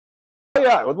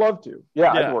yeah, I would love to.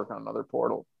 Yeah, I'd Yeah. work on another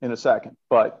Portal in a second,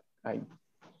 but I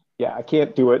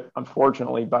can't do it,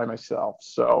 unfortunately, by myself.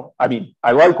 So, I mean,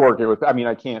 I like working with, I mean,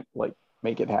 I can't like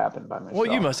make it happen by Well,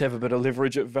 you myself. must have a bit of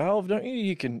leverage at Valve, don't you?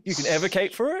 You can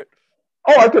advocate for it.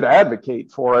 Oh, I could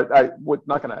advocate for it. I would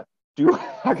not going to do,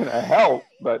 not going to help,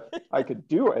 but I could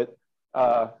do it.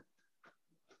 Uh,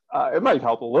 it might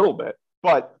help a little bit,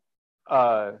 but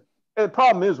the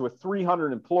problem is with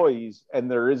 300 employees,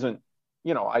 and there isn't,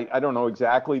 I don't know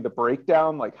exactly the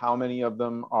breakdown, like how many of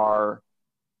them are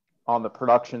on the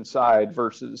production side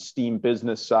versus Steam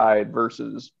business side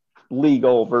versus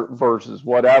legal versus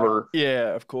whatever.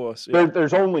 Yeah, of course. Yeah.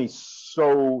 There's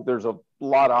there's a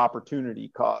lot of opportunity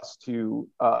cost to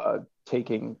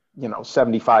taking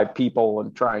 75 people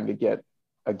and trying to get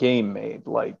a game made.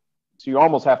 Like, so you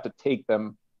almost have to take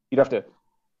them. You'd have to.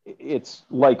 It's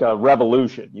like a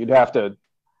revolution. You'd have to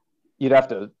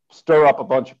stir up a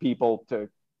bunch of people to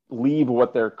leave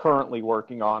what they're currently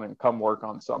working on and come work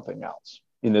on something else.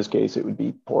 In this case, it would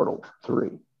be Portal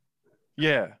 3.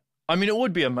 Yeah. I mean, it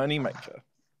would be a moneymaker.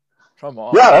 Come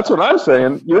on. Yeah, that's what I'm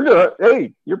saying.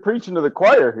 You're preaching to the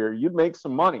choir here. You'd make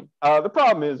some money. The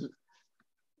problem is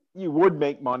you would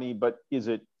make money, but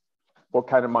what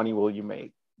kind of money will you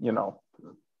make?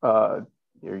 Are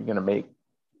you going to make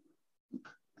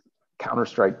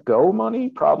Counter-Strike Go money?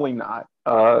 Probably not.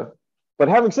 But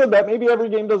having said that, maybe every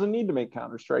game doesn't need to make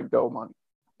Counter-Strike Go money.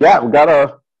 Yeah, we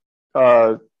got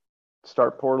to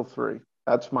start Portal 3.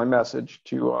 That's my message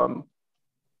to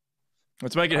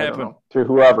Let's make it happen. To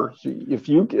whoever. If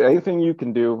anything you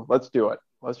can do, let's do it.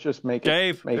 Let's just make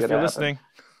Dave, it if you're listening.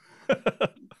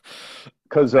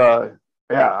 Because I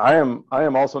am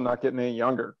also not getting any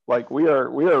younger. Like we are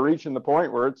reaching the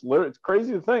point where it's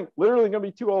crazy to think literally going to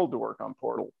be too old to work on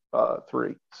Portal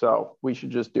 3. So we should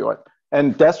just do it.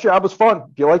 And Desk Job was fun.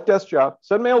 If you like Desk Job,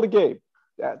 send mail to Gabe.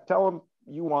 Tell him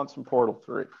you want some Portal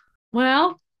 3.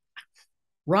 Well,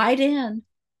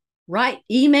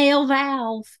 email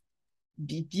Valve.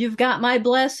 You've got my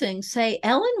blessing. Say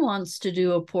Ellen wants to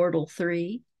do a Portal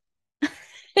 3.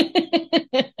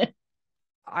 I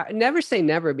never say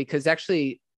never, because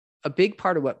actually a big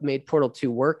part of what made Portal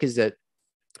 2 work is that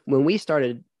when we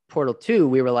started Portal 2,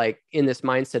 we were like in this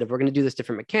mindset of we're going to do this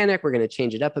different mechanic. We're going to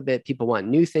change it up a bit. People want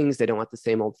new things. They don't want the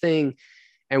same old thing.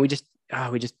 And we just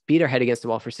beat our head against the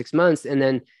wall for 6 months. And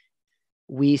then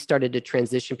we started to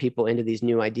transition people into these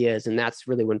new ideas. And that's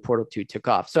really when Portal 2 took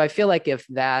off. So I feel like if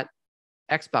that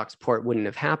Xbox port wouldn't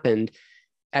have happened,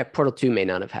 Portal 2 may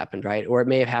not have happened, right? Or it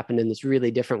may have happened in this really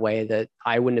different way that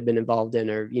I wouldn't have been involved in,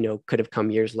 or, could have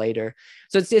come years later.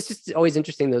 So it's just always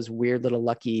interesting, those weird little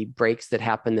lucky breaks that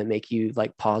happen that make you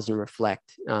like pause and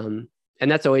reflect. And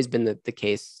that's always been the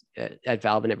case at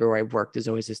Valve, and everywhere I've worked, there's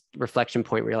always this reflection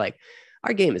point where you're like,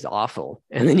 our game is awful.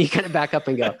 And then you kind of back up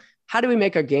and go, how do we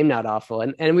make our game not awful?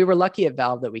 And we were lucky at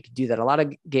Valve that we could do that. A lot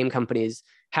of game companies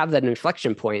have that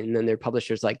inflection point, and then their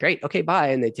publisher's like, great, okay, bye.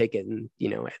 And they take it, and,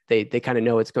 they kind of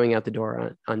know it's going out the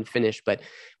door unfinished. But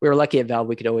we were lucky at Valve.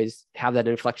 We could always have that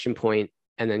inflection point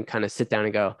and then kind of sit down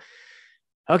and go,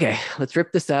 okay, let's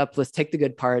rip this up. Let's take the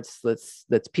good parts. Let's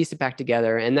piece it back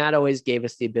together. And that always gave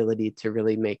us the ability to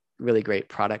really make really great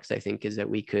products, I think, is that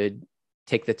we could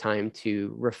take the time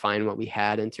to refine what we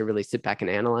had and to really sit back and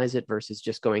analyze it versus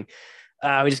just going,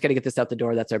 we just got to get this out the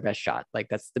door. That's our best shot. Like,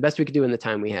 that's the best we could do in the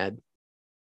time we had.